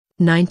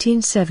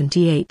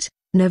1978,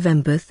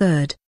 November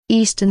 3,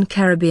 Eastern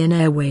Caribbean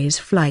Airways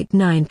Flight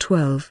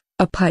 912,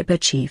 a Piper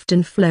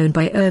Chieftain flown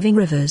by Irving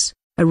Rivers,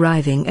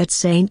 arriving at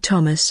St.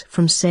 Thomas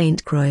from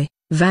St. Croix,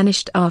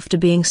 vanished after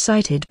being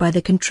sighted by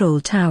the control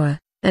tower,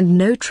 and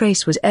no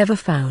trace was ever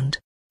found.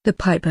 The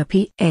Piper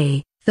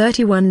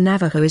PA-31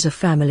 Navajo is a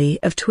family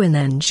of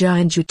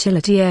twin-engined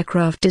utility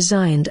aircraft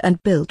designed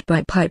and built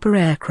by Piper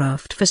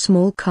Aircraft for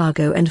small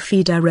cargo and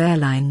feeder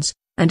airlines,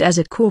 and as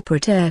a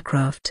corporate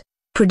aircraft.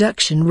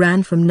 Production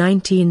ran from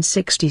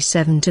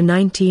 1967 to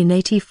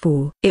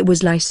 1984. It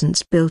was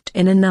license-built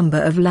in a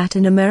number of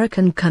Latin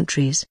American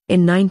countries.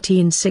 In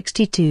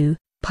 1962,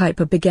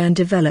 Piper began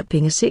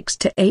developing a 6-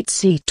 to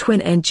 8-seat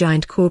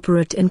twin-engined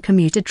corporate and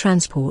commuter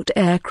transport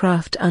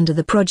aircraft under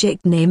the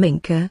project name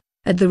Inca,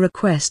 at the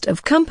request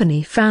of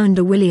company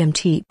founder William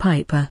T.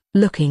 Piper.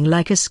 Looking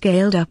like a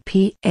scaled-up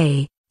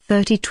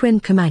PA-30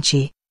 twin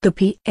Comanche, the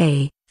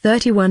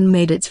PA-31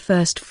 made its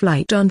first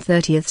flight on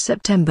 30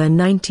 September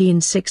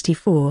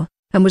 1964,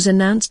 and was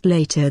announced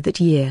later that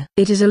year.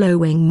 It is a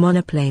low-wing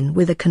monoplane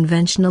with a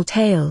conventional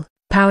tail,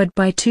 powered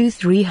by two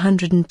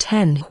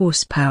 310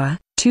 horsepower,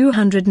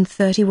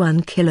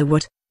 231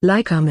 kilowatt,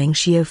 Lycoming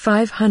Shio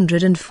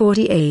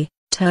 540A,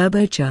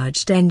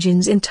 turbocharged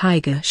engines in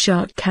Tiger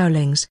Shark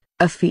cowlings,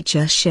 a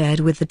feature shared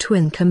with the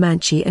twin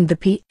Comanche and the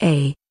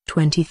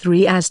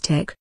PA-23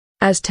 Aztec.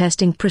 As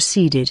testing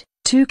proceeded,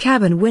 two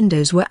cabin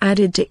windows were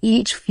added to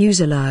each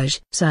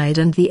fuselage side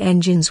and the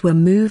engines were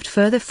moved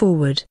further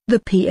forward. The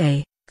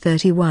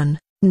PA-31,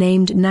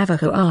 named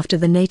Navajo after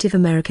the Native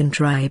American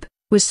tribe,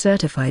 was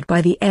certified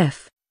by the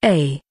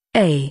FAA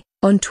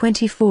on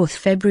 24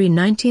 February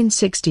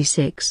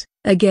 1966,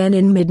 again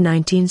in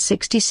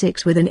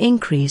mid-1966 with an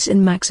increase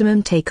in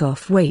maximum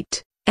takeoff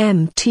weight,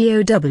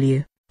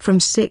 MTOW,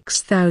 from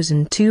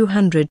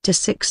 6,200 to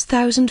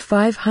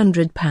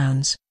 6,500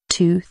 pounds,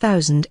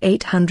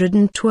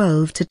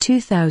 2,812 to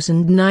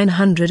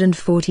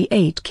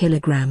 2,948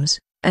 kilograms,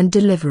 and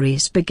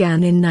deliveries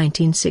began in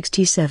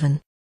 1967.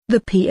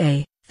 The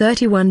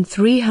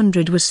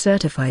PA-31-300 was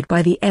certified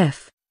by the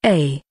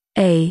FAA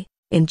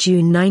in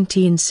June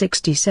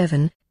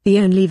 1967, the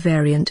only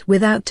variant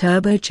without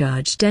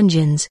turbocharged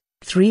engines,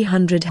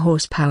 300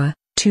 horsepower,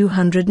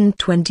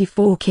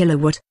 224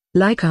 kilowatt,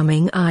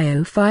 Lycoming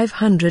IO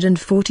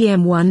 540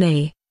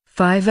 M1A,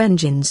 5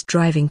 engines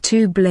driving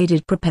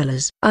two-bladed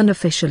propellers.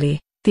 Unofficially,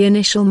 the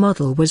initial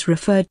model was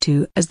referred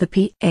to as the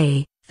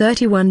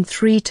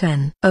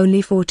PA-31-310.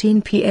 Only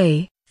 14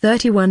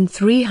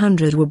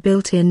 PA-31-300 were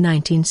built in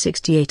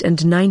 1968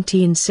 and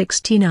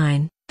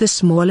 1969. The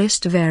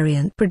smallest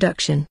variant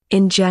production.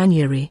 In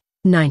January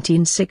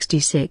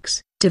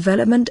 1966,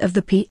 development of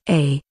the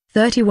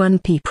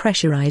PA-31P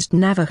pressurized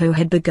Navajo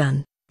had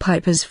begun,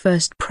 Piper's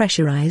first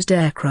pressurized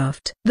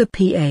aircraft. The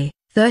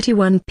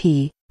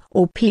PA-31P,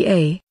 or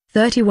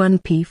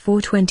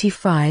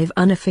PA-31P-425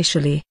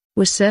 unofficially,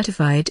 was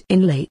certified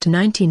in late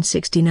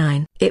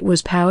 1969. It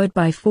was powered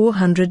by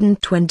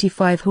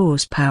 425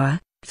 horsepower,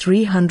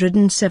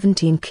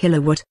 317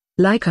 kilowatt,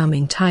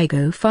 Lycoming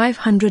Tigo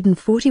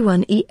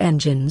 541E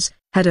engines,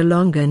 had a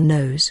longer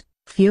nose,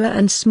 fewer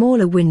and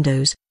smaller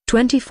windows,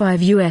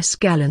 25 US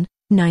gallon,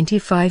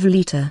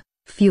 95-liter,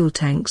 fuel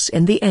tanks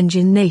in the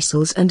engine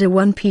nacelles and a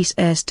one-piece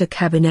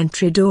air-to-cabin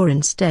entry door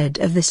instead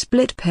of the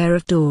split pair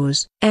of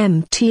doors.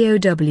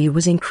 MTOW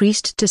was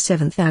increased to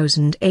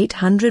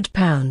 7,800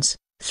 pounds,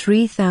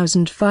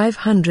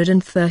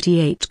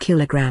 3,538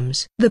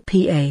 kilograms. The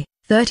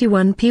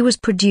PA-31P was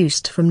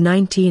produced from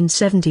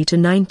 1970 to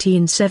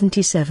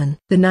 1977.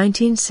 The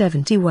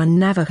 1971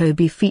 Navajo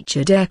B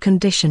featured air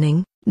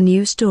conditioning,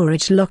 new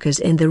storage lockers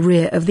in the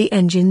rear of the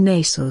engine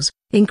nacelles,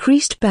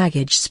 increased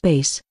baggage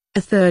space,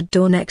 a third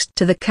door next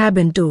to the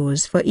cabin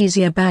doors for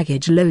easier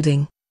baggage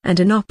loading, and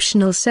an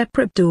optional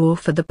separate door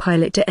for the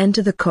pilot to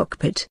enter the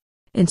cockpit.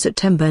 In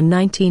September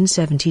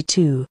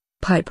 1972,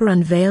 Piper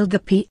unveiled the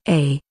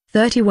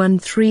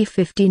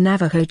PA-31-350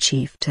 Navajo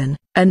Chieftain,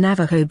 a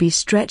Navajo B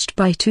stretched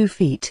by 2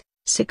 feet,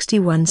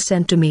 61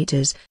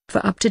 centimeters,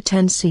 for up to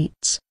 10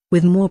 seats,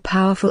 with more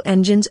powerful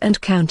engines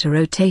and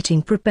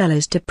counter-rotating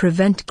propellers to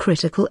prevent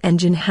critical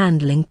engine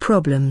handling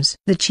problems.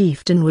 The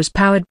Chieftain was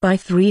powered by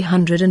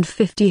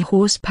 350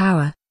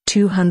 horsepower,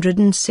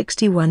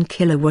 261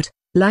 kilowatt,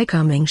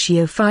 Lycoming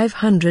Shio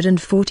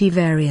 540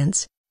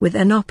 variants, with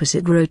an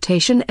opposite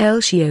rotation L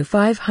Shio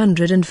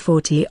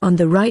 540 on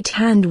the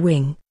right-hand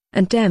wing,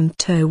 and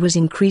MTOW was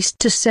increased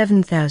to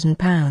 7,000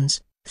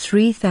 pounds,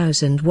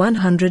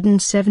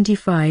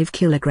 3,175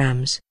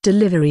 kilograms.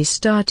 Deliveries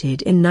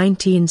started in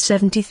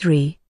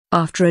 1973,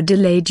 after a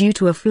delay due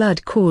to a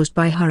flood caused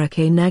by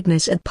Hurricane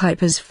Agnes at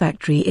Piper's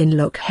factory in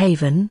Lock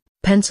Haven,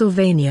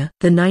 Pennsylvania.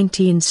 The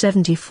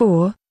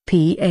 1974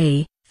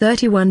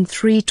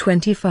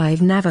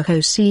 PA-31-325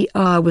 Navajo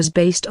CR was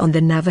based on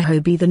the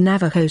Navajo B. The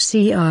Navajo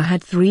CR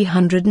had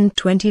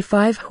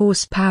 325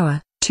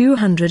 horsepower,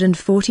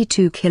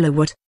 242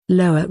 kilowatt,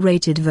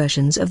 lower-rated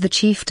versions of the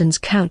Chieftain's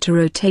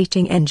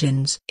counter-rotating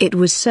engines. It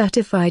was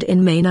certified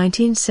in May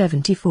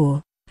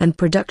 1974, and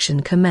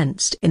production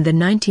commenced in the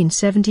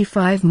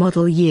 1975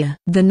 model year.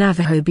 The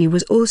Navajo B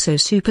was also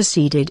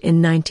superseded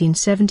in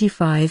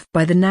 1975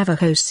 by the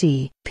Navajo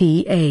C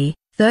PA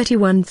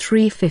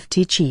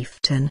 31350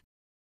 Chieftain.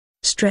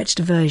 Stretched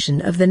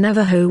version of the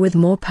Navajo with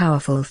more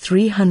powerful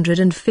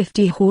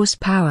 350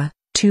 horsepower,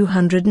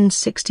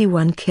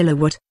 261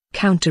 kilowatt,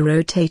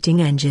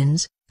 counter-rotating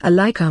engines, a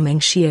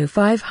Lycoming Shio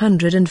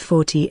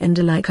 540 and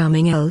a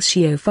Lycoming L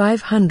Shio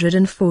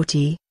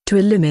 540, to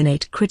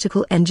eliminate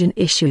critical engine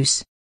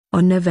issues.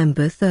 On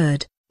November 3,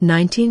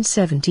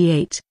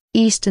 1978,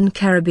 Eastern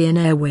Caribbean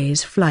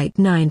Airways Flight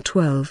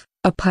 912,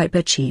 a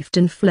Piper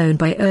Chieftain flown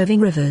by Irving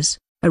Rivers,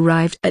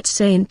 arrived at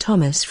St.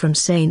 Thomas from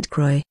St.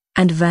 Croix,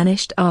 and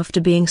vanished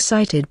after being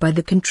sighted by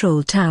the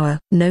control tower.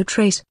 No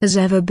trace has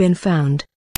ever been found